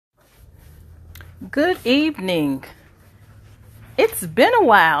Good evening. It's been a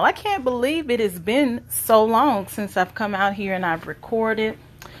while. I can't believe it has been so long since I've come out here and I've recorded.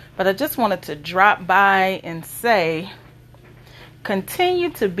 But I just wanted to drop by and say, continue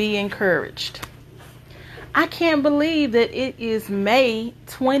to be encouraged. I can't believe that it is May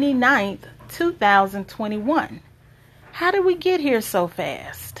 29th, 2021. How did we get here so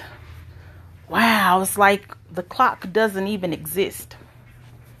fast? Wow, it's like the clock doesn't even exist.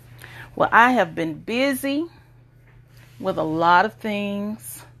 Well, I have been busy with a lot of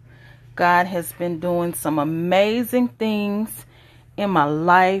things. God has been doing some amazing things in my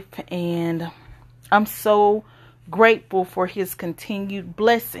life, and I'm so grateful for his continued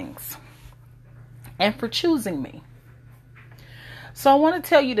blessings and for choosing me. So I want to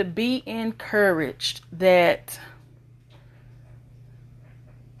tell you to be encouraged that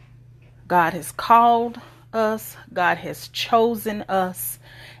God has called us, God has chosen us,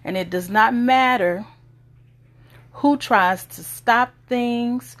 and it does not matter who tries to stop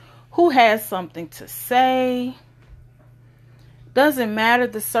things, who has something to say. Doesn't matter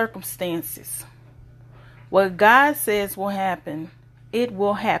the circumstances. What God says will happen, it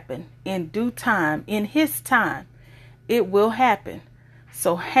will happen in due time, in his time. It will happen.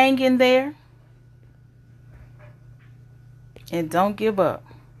 So hang in there and don't give up.